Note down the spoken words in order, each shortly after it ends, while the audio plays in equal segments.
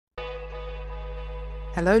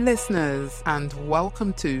Hello, listeners, and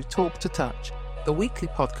welcome to Talk to Touch, the weekly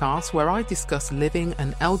podcast where I discuss living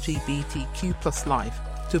an LGBTQ plus life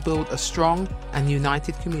to build a strong and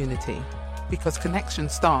united community, because connection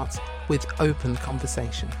starts with open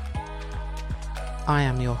conversation. I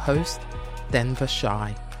am your host, Denver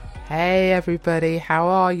Shy. Hey everybody, how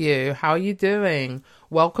are you? How are you doing?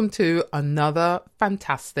 Welcome to another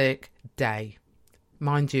fantastic day.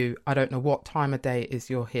 Mind you, I don't know what time of day it is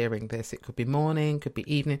you're hearing this. It could be morning, could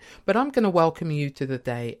be evening, but I'm going to welcome you to the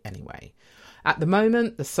day anyway. At the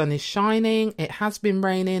moment, the sun is shining. It has been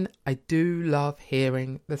raining. I do love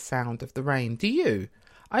hearing the sound of the rain. Do you?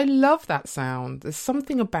 I love that sound. There's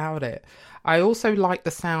something about it. I also like the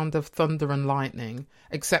sound of thunder and lightning,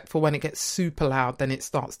 except for when it gets super loud, then it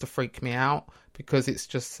starts to freak me out because it's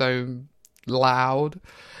just so loud.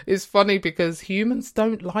 It's funny because humans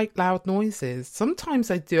don't like loud noises. Sometimes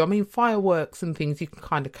they do. I mean, fireworks and things, you can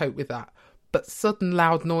kind of cope with that. But sudden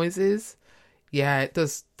loud noises, yeah, it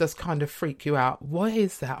does kind of freak you out. Why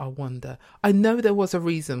is that, I wonder? I know there was a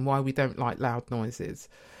reason why we don't like loud noises,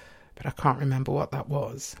 but I can't remember what that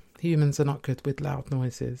was. Humans are not good with loud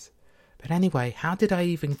noises. But anyway, how did I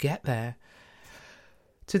even get there?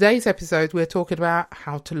 Today's episode, we're talking about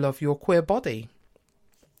how to love your queer body.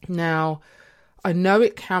 Now, I know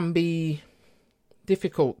it can be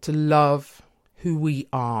difficult to love who we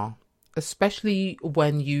are, especially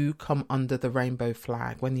when you come under the rainbow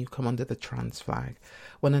flag, when you come under the trans flag,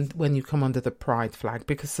 when you come under the pride flag,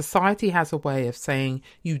 because society has a way of saying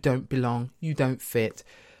you don't belong, you don't fit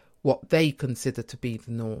what they consider to be the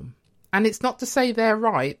norm. And it's not to say they're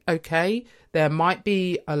right, okay? There might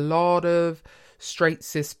be a lot of straight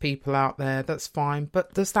cis people out there, that's fine,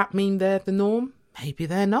 but does that mean they're the norm? Maybe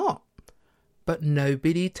they're not, but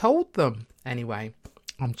nobody told them. Anyway,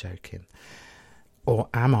 I'm joking. Or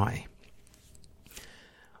am I?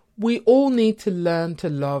 We all need to learn to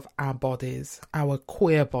love our bodies, our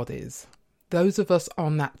queer bodies. Those of us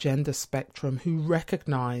on that gender spectrum who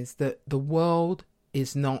recognise that the world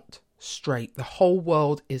is not straight. The whole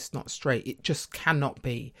world is not straight. It just cannot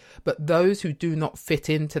be. But those who do not fit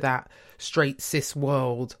into that straight cis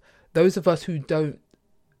world, those of us who don't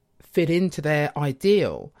fit into their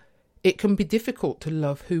ideal, it can be difficult to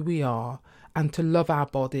love who we are and to love our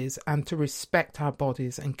bodies and to respect our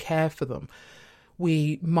bodies and care for them.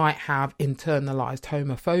 We might have internalized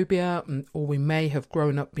homophobia, or we may have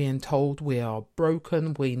grown up being told we are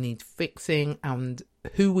broken, we need fixing, and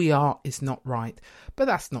who we are is not right. But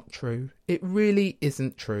that's not true. It really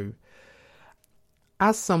isn't true.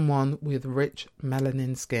 As someone with rich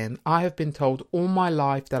melanin skin, I have been told all my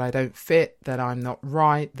life that I don't fit, that I'm not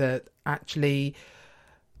right, that actually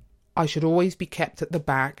I should always be kept at the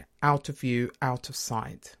back, out of view, out of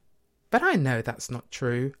sight. But I know that's not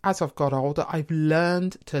true. As I've got older, I've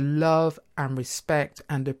learned to love and respect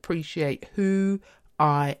and appreciate who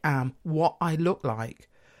I am, what I look like.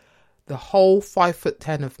 The whole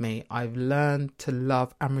 5'10" of me, I've learned to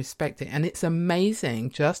love and respect it. And it's amazing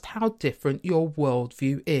just how different your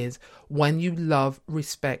worldview is when you love,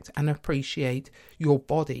 respect and appreciate your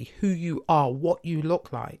body, who you are, what you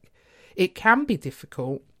look like. It can be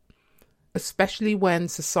difficult, especially when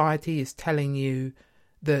society is telling you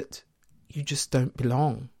that you just don't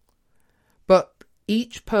belong. But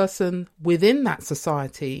each person within that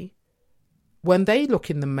society, when they look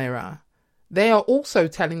in the mirror, they are also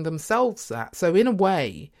telling themselves that. So in a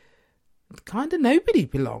way, kind of nobody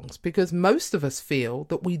belongs, because most of us feel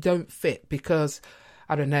that we don't fit because,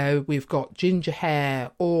 I don't know, we've got ginger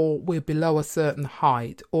hair, or we're below a certain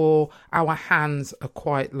height, or our hands are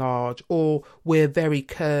quite large, or we're very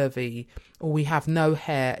curvy, or we have no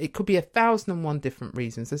hair. It could be 1,001 different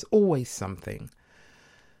reasons. There's always something.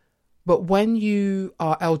 But when you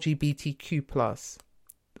are LGBTQ+,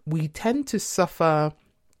 we tend to suffer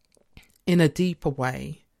in a deeper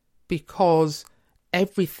way, because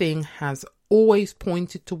everything has always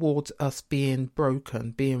pointed towards us being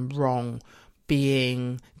broken, being wrong,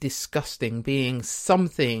 being disgusting, being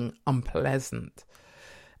something unpleasant.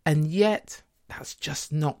 And yet, that's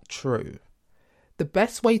just not true. The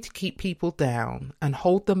best way to keep people down and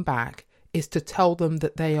hold them back is to tell them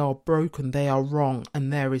that they are broken, they are wrong,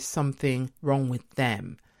 and there is something wrong with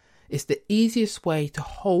them. It's the easiest way to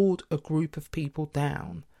hold a group of people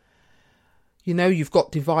down. You know, you've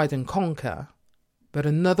got divide and conquer, but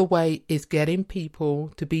another way is getting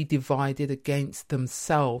people to be divided against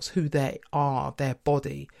themselves, who they are, their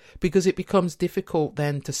body, because it becomes difficult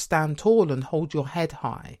then to stand tall and hold your head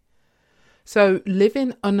high. So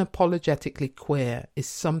living unapologetically queer is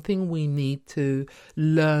something we need to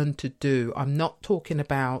learn to do. I'm not talking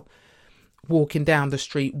about walking down the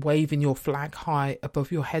street, waving your flag high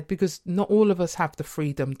above your head, because not all of us have the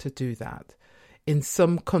freedom to do that. In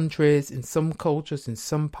some countries, in some cultures, in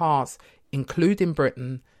some parts, including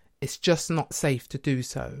Britain, it's just not safe to do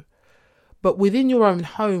so. But within your own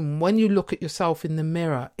home, when you look at yourself in the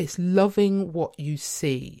mirror, it's loving what you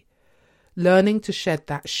see, learning to shed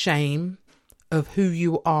that shame of who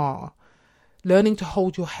you are, learning to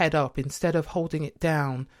hold your head up instead of holding it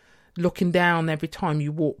down, looking down every time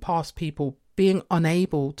you walk past people, being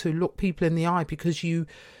unable to look people in the eye because you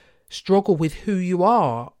struggle with who you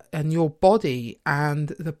are and your body and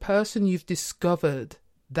the person you've discovered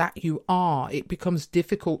that you are. It becomes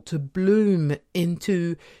difficult to bloom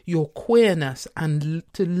into your queerness and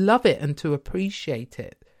to love it and to appreciate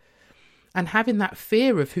it. And having that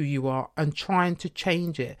fear of who you are and trying to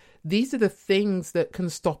change it, these are the things that can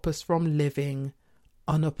stop us from living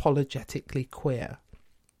unapologetically queer.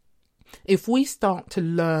 If we start to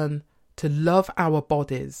learn to love our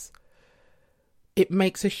bodies, it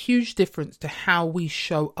makes a huge difference to how we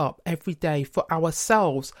show up every day for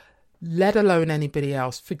ourselves, let alone anybody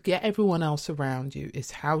else. Forget everyone else around you.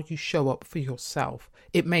 It's how you show up for yourself.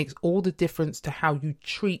 It makes all the difference to how you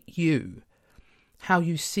treat you, how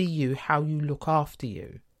you see you, how you look after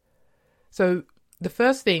you. So the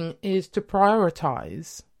first thing is to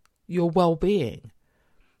prioritize your well-being,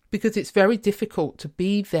 because it's very difficult to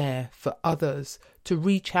be there for others, to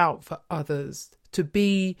reach out for others, to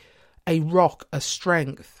be a rock, a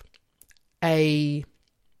strength, a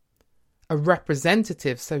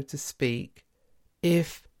representative, so to speak,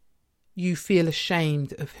 if you feel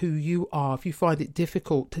ashamed of who you are, if you find it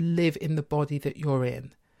difficult to live in the body that you're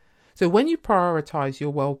in. So when you prioritize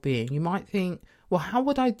your well-being, you might think, well, how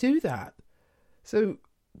would I do that? So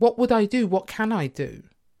what would I do? What can I do?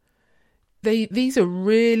 These are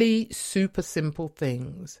really super simple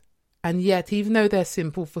things. And yet, even though they're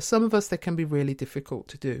simple, for some of us, they can be really difficult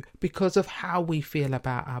to do because of how we feel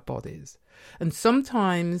about our bodies. And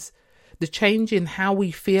sometimes the change in how we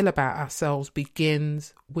feel about ourselves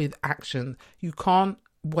begins with action. You can't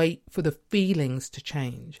wait for the feelings to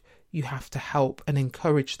change. You have to help and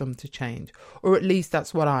encourage them to change. Or at least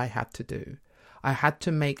that's what I had to do. I had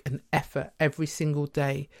to make an effort every single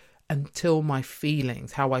day until my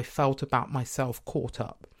feelings, how I felt about myself, caught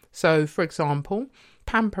up. So, for example,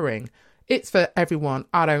 pampering. It's for everyone.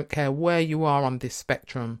 I don't care where you are on this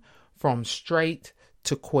spectrum, from straight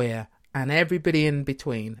to queer and everybody in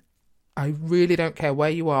between. I really don't care where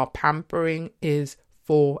you are. Pampering is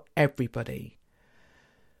for everybody.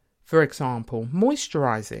 For example,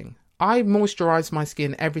 moisturizing. I moisturize my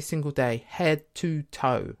skin every single day, head to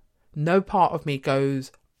toe. No part of me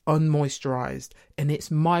goes unmoisturized, and it's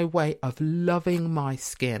my way of loving my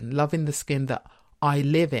skin, loving the skin that I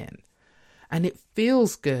live in. And it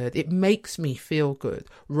feels good. It makes me feel good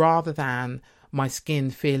rather than my skin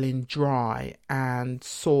feeling dry and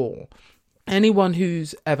sore. Anyone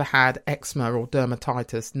who's ever had eczema or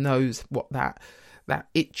dermatitis knows what that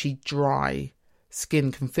itchy, dry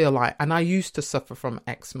skin can feel like. And I used to suffer from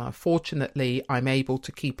eczema. Fortunately, I'm able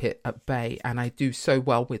to keep it at bay, and I do so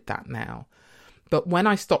well with that now. But when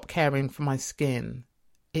I stop caring for my skin,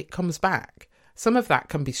 it comes back. Some of that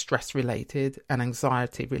can be stress related and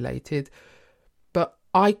anxiety related, but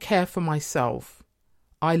I care for myself.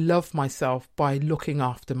 I love myself by looking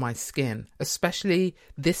after my skin, especially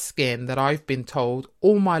this skin that I've been told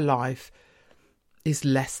all my life is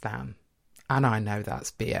less than. And I know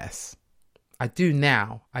that's BS. I do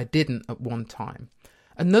now. I didn't at one time.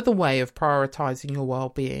 Another way of prioritizing your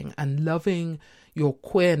well-being and loving your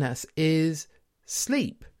queerness is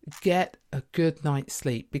sleep. Get a good night's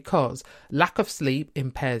sleep, because lack of sleep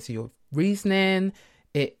impairs your reasoning,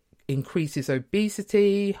 it increases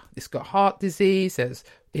obesity, it's got heart disease,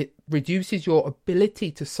 it reduces your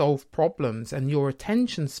ability to solve problems, and your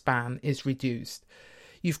attention span is reduced.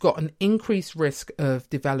 You've got an increased risk of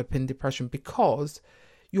developing depression because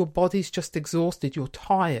your body's just exhausted, you're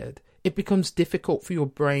tired. It becomes difficult for your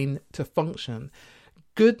brain to function.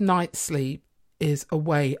 Good night's sleep is a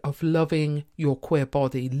way of loving your queer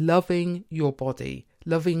body, loving your body,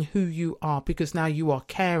 loving who you are, because now you are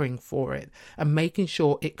caring for it and making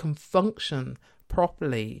sure it can function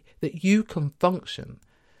properly, that you can function.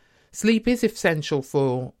 Sleep is essential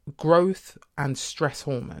for growth and stress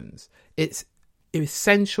hormones. It's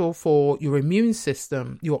essential for your immune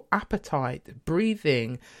system, your appetite,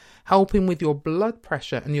 breathing, helping with your blood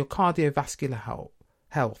pressure and your cardiovascular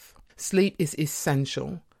health. Sleep is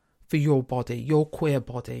essential for your body, your queer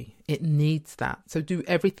body. It needs that. So do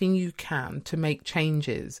everything you can to make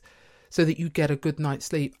changes so that you get a good night's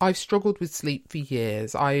sleep. I've struggled with sleep for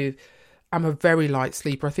years. I'm a very light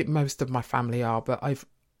sleeper. I think most of my family are, but I've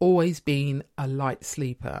always been a light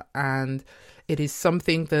sleeper, and it is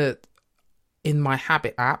something that in my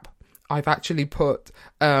habit app, I've actually put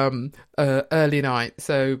early night.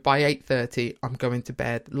 So by 8:30, I'm going to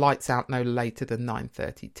bed. Lights out no later than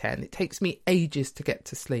 9:30, 10. It takes me ages to get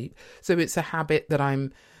to sleep. So it's a habit that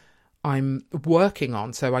I'm working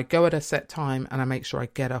on. So I go at a set time and I make sure I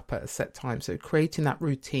get up at a set time. So creating that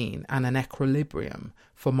routine and an equilibrium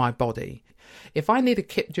for my body. If I need a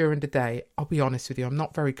kip during the day, I'll be honest with you, I'm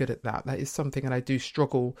not very good at that. That is something that I do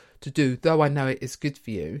struggle to do, though I know it is good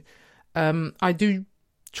for you. I do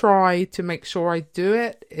try to make sure I do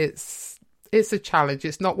it. It's a challenge.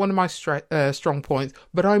 It's not one of my strong points,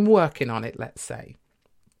 but I'm working on it, let's say.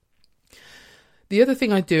 The other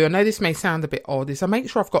thing I do, I know this may sound a bit odd, is I make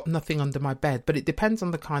sure I've got nothing under my bed, but it depends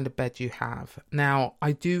on the kind of bed you have. Now,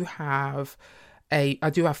 I do have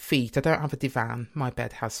feet. I don't have a divan. My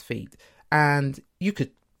bed has feet. And you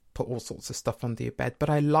could put all sorts of stuff under your bed, but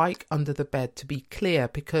I like under the bed to be clear,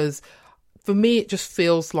 because for me, it just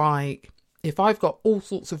feels like if I've got all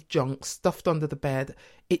sorts of junk stuffed under the bed,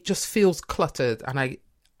 it just feels cluttered and I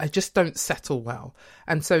just don't settle well.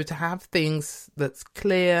 And so to have things that's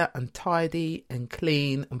clear and tidy and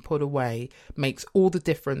clean and put away makes all the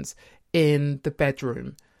difference in the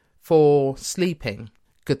bedroom for sleeping.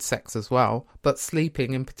 Good sex as well, but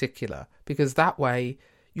sleeping in particular, because that way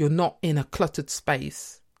you're not in a cluttered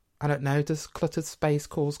space. I don't know, does cluttered space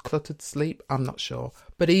cause cluttered sleep? I'm not sure.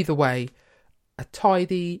 But either way, a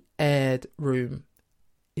tidy, aired room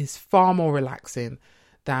is far more relaxing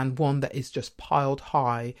than one that is just piled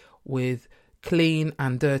high with clean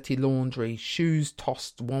and dirty laundry, shoes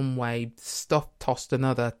tossed one way, stuff tossed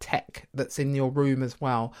another, tech that's in your room as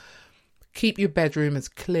well. Keep your bedroom as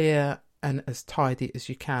clear and as tidy as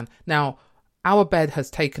you can. Now, our bed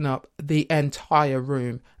has taken up the entire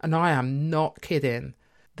room, and I am not kidding.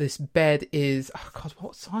 This bed is, oh God,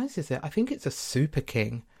 what size is it? I think it's a Super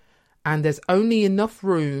King. And there's only enough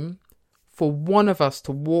room for one of us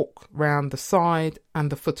to walk round the side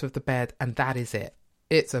and the foot of the bed, and that is it.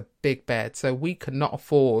 It's a big bed, so we could not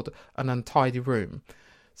afford an untidy room.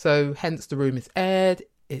 So hence the room is aired,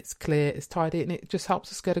 it's clear, it's tidy, and it just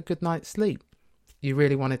helps us get a good night's sleep. You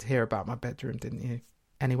really wanted to hear about my bedroom, didn't you?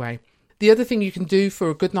 Anyway, the other thing you can do for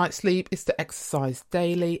a good night's sleep is to exercise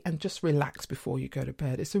daily and just relax before you go to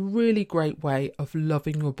bed. It's a really great way of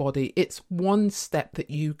loving your body. It's one step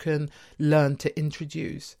that you can learn to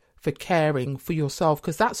introduce for caring for yourself,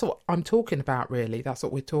 because that's what I'm talking about, really. That's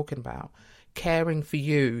what we're talking about. Caring for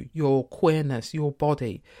you, your queerness, your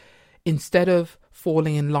body. Instead of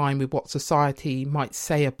falling in line with what society might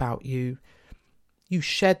say about you, you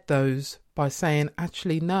shed those by saying,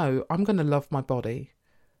 actually, no, I'm going to love my body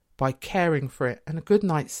by caring for it. And a good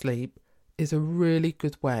night's sleep is a really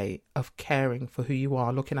good way of caring for who you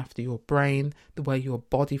are, looking after your brain, the way your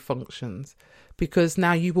body functions, because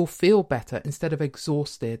now you will feel better instead of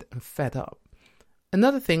exhausted and fed up.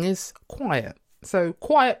 Another thing is quiet. So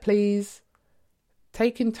quiet, please.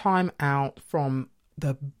 Taking time out from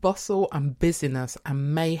the bustle and busyness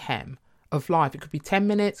and mayhem of life. It could be 10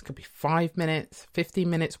 minutes, it could be 5 minutes, 15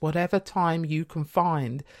 minutes, whatever time you can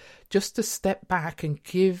find, just to step back and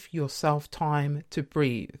give yourself time to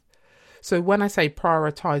breathe. So when I say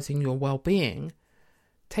prioritizing your well-being,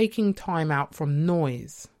 taking time out from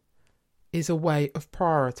noise is a way of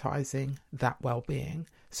prioritizing that well-being.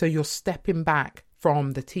 So you're stepping back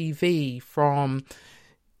from the TV, from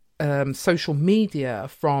social media,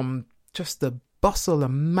 from just the bustle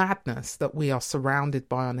and madness that we are surrounded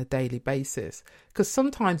by on a daily basis. Because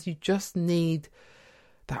sometimes you just need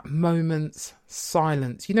that moment's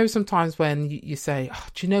silence. You know, sometimes when you say, oh,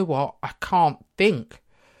 do you know what? I can't think.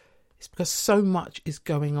 It's because so much is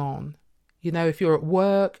going on. You know, if you're at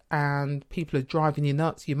work and people are driving you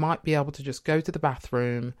nuts, you might be able to just go to the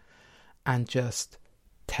bathroom and just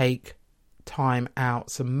take time out,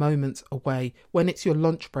 some moments away. When it's your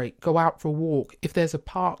lunch break, go out for a walk. If there's a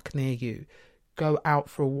park near you, go out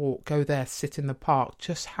for a walk, go there, sit in the park,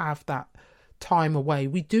 just have that time away.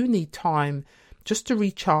 We do need time just to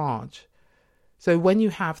recharge. So when you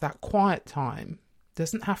have that quiet time,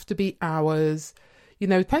 doesn't have to be hours, you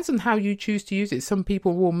know, it depends on how you choose to use it. Some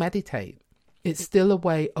people will meditate. It's still a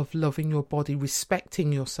way of loving your body,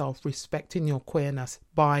 respecting yourself, respecting your queerness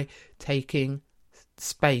by taking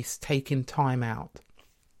space, taking time out.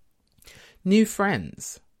 New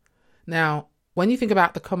friends. Now, when you think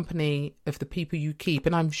about the company of the people you keep,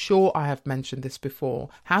 and I'm sure I have mentioned this before,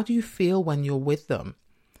 how do you feel when you're with them?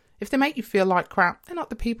 If they make you feel like crap, they're not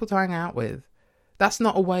the people to hang out with. That's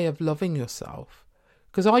not a way of loving yourself.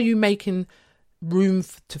 Because are you making room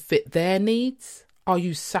to fit their needs? Are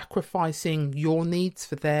you sacrificing your needs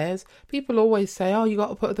for theirs? People always say, oh, you got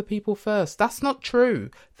to put other people first. That's not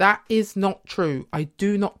true. That is not true. I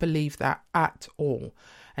do not believe that at all.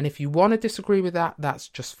 And if you want to disagree with that, that's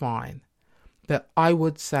just fine. But I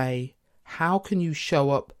would say, how can you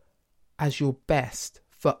show up as your best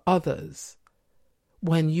for others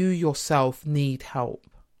when you yourself need help?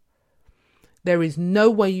 There is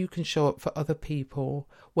no way you can show up for other people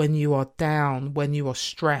when you are down, when you are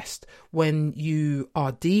stressed, when you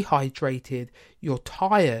are dehydrated, you're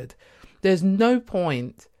tired. There's no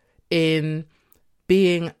point in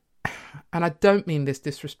being, and I don't mean this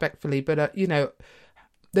disrespectfully, but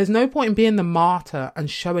there's no point in being the martyr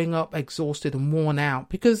and showing up exhausted and worn out,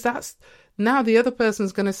 because that's now the other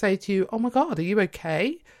person's going to say to you, oh my God, are you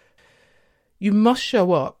okay? You must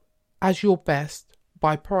show up as your best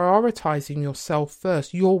by prioritizing yourself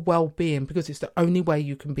first, your well-being, because it's the only way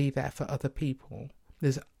you can be there for other people.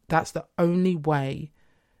 That's the only way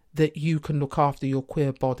that you can look after your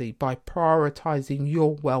queer body, by prioritizing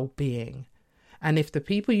your well-being. And if the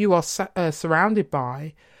people you are surrounded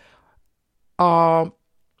by are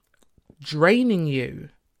draining you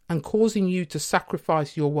and causing you to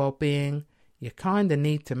sacrifice your well-being, you kind of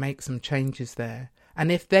need to make some changes there. And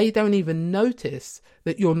if they don't even notice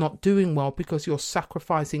that you're not doing well because you're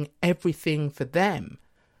sacrificing everything for them,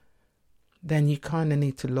 then you kind of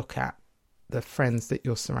need to look at the friends that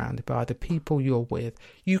you're surrounded by, the people you're with.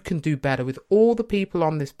 You can do better with all the people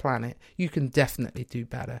on this planet. You can definitely do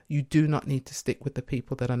better. You do not need to stick with the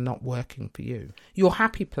people that are not working for you. Your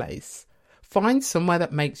happy place. Find somewhere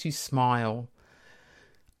that makes you smile.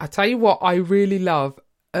 I tell you what I really love.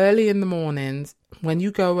 Early in the mornings, when you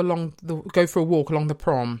go for a walk along the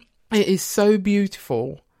prom, it is so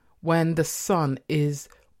beautiful when the sun is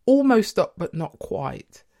almost up but not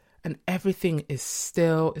quite, and everything is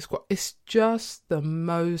still. It's just the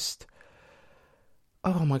most.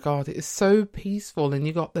 Oh my God! It is so peaceful, and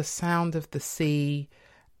you got the sound of the sea,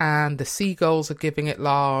 and the seagulls are giving it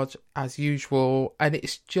large as usual, and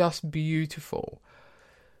it's just beautiful.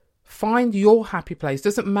 Find your happy place.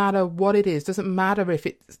 Doesn't matter what it is. Doesn't matter if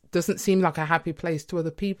it doesn't seem like a happy place to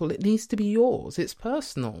other people. It needs to be yours. It's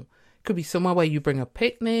personal. It could be somewhere where you bring a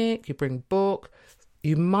picnic, you bring a book.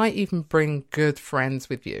 You might even bring good friends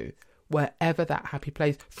with you, wherever that happy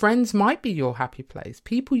place. Friends might be your happy place.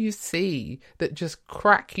 People you see that just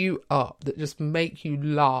crack you up, that just make you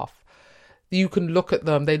laugh. You can look at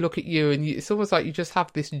them, they look at you, and it's almost like you just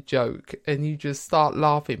have this joke and you just start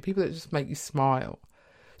laughing. People that just make you smile.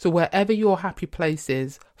 So wherever your happy place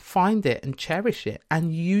is, find it and cherish it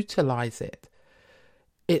and utilize it.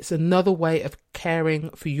 It's another way of caring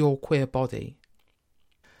for your queer body.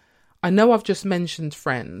 I know I've just mentioned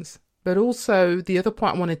friends, but also the other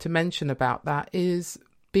point I wanted to mention about that is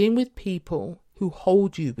being with people who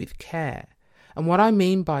hold you with care. And what I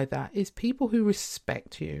mean by that is people who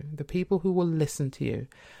respect you, the people who will listen to you,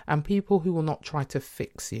 and people who will not try to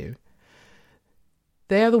fix you.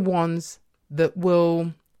 They're the ones that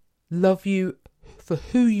will love you for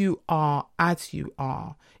who you are as you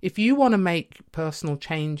are. If you want to make personal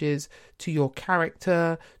changes to your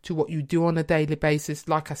character, to what you do on a daily basis,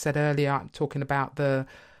 like I said earlier, I'm talking about the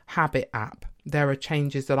Habit app. There are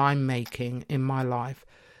changes that I'm making in my life.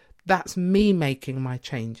 That's me making my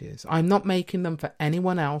changes. I'm not making them for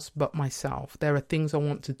anyone else but myself. There are things I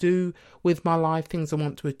want to do with my life, things I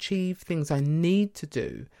want to achieve, things I need to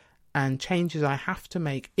do, and changes I have to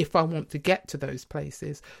make if I want to get to those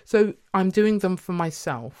places. So I'm doing them for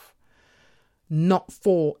myself, not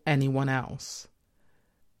for anyone else.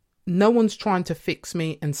 No one's trying to fix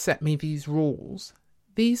me and set me these rules.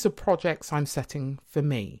 These are projects I'm setting for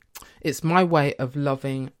me. It's my way of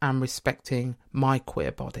loving and respecting my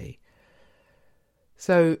queer body.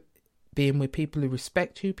 So being with people who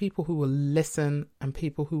respect you, people who will listen, and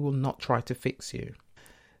people who will not try to fix you.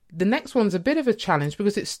 The next one's a bit of a challenge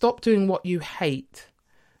because it's stop doing what you hate.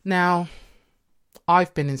 Now,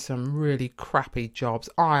 I've been in some really crappy jobs.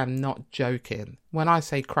 I am not joking. When I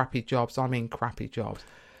say crappy jobs, I mean crappy jobs.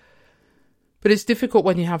 But it's difficult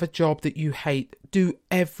when you have a job that you hate. Do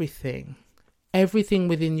everything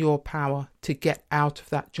within your power to get out of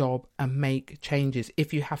that job and make changes.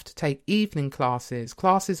 If you have to take evening classes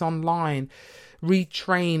online,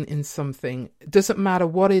 retrain in something, it doesn't matter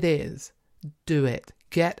what it is, do it.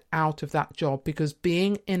 Get out of that job, because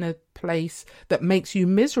being in a place that makes you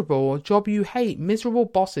miserable, a job you hate, miserable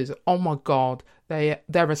bosses, oh my God, there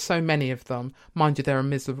are so many of them. Mind you, there are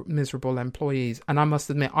miserable employees. And I must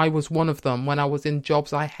admit, I was one of them when I was in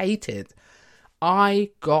jobs I hated. I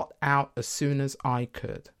got out as soon as I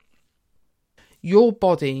could. Your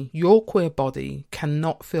body, your queer body,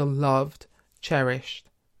 cannot feel loved, cherished,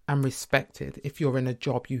 and respected if you're in a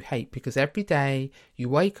job you hate, because every day you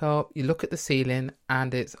wake up, you look at the ceiling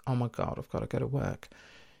and it's, oh my God, I've got to go to work.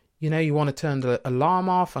 You know, you want to turn the alarm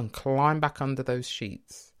off and climb back under those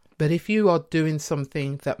sheets. But if you are doing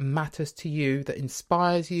something that matters to you, that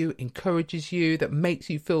inspires you, encourages you, that makes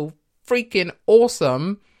you feel freaking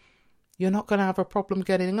awesome, you're not going to have a problem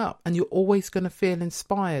getting up, and you're always going to feel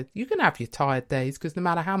inspired. You can have your tired days, because no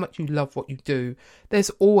matter how much you love what you do,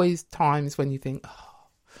 there's always times when you think, oh,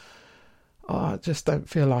 I just don't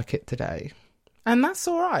feel like it today. And that's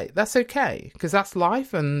all right. That's okay, because that's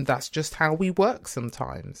life and that's just how we work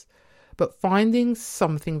sometimes. But finding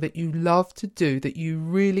something that you love to do, that you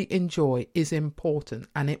really enjoy, is important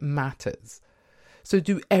and it matters. So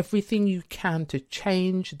do everything you can to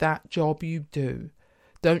change that job you do.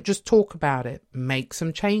 Don't just talk about it. Make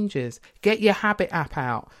some changes. Get your habit app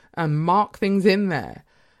out and mark things in there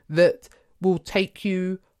that will take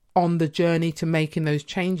you on the journey to making those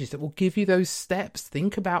changes, that will give you those steps.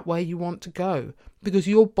 Think about where you want to go, because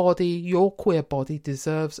your body, your queer body,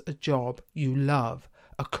 deserves a job you love,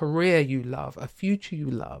 a career you love, a future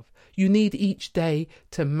you love. You need each day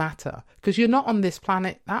to matter, because you're not on this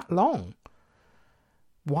planet that long.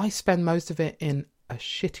 Why spend most of it in a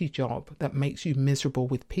shitty job that makes you miserable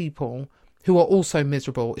with people who are also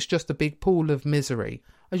miserable? It's just a big pool of misery.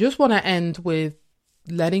 I just want to end with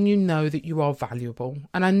letting you know that you are valuable.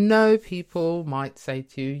 And I know people might say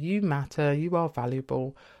to you, you matter, you are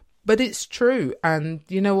valuable, but it's true. And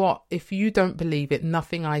you know what? If you don't believe it,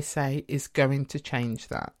 nothing I say is going to change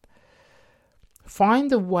that.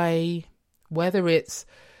 Find a way, whether it's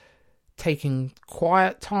taking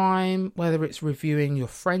quiet time, whether it's reviewing your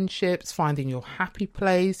friendships, finding your happy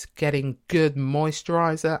place, getting good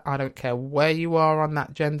moisturizer. I don't care where you are on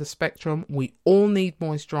that gender spectrum. We all need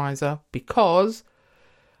moisturizer, because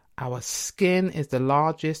our skin is the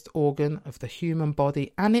largest organ of the human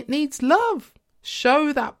body and it needs love.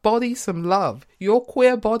 Show that body some love. Your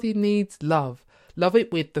queer body needs love. Love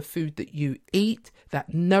it with the food that you eat,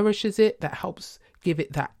 that nourishes it, that helps give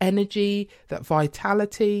it that energy, that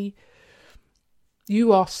vitality.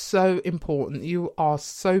 You are so important. You are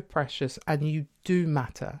so precious, and you do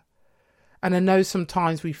matter. And I know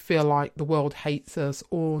sometimes we feel like the world hates us,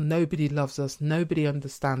 or nobody loves us, nobody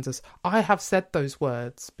understands us. I have said those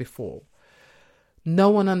words before. No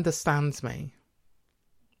one understands me.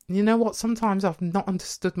 You know what? Sometimes I've not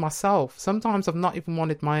understood myself. Sometimes I've not even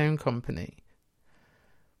wanted my own company.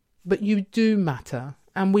 But you do matter.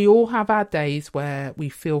 And we all have our days where we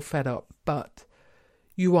feel fed up. But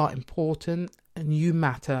you are important and you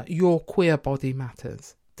matter. Your queer body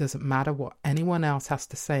matters. Doesn't matter what anyone else has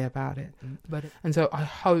to say about it. And so I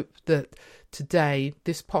hope that today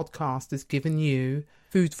this podcast has given you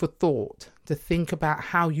food for thought to think about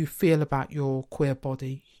how you feel about your queer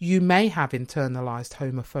body. You may have internalized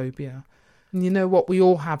homophobia. And you know what? We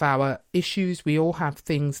all have our issues. We all have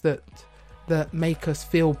things that make us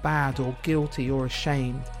feel bad or guilty or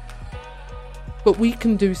ashamed. But we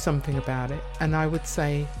can do something about it. And I would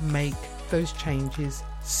say make those changes.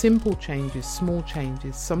 Simple changes, small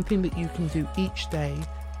changes, something that you can do each day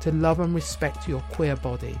to love and respect your queer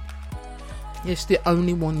body. It's the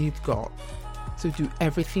only one you've got. So do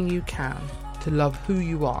everything you can to love who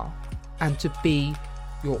you are and to be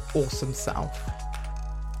your awesome self.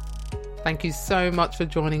 Thank you so much for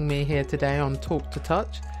joining me here today on Talk to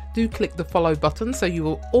Touch. Do click the follow button so you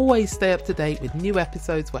will always stay up to date with new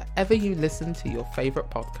episodes wherever you listen to your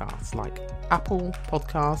favourite podcasts, like Apple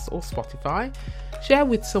Podcasts or Spotify. Share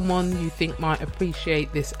with someone you think might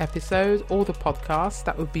appreciate this episode or the podcast.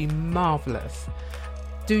 That would be marvellous.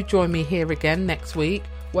 Do join me here again next week.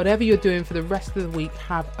 Whatever you're doing for the rest of the week,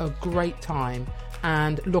 have a great time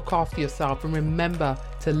and look after yourself, and remember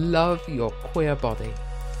to love your queer body.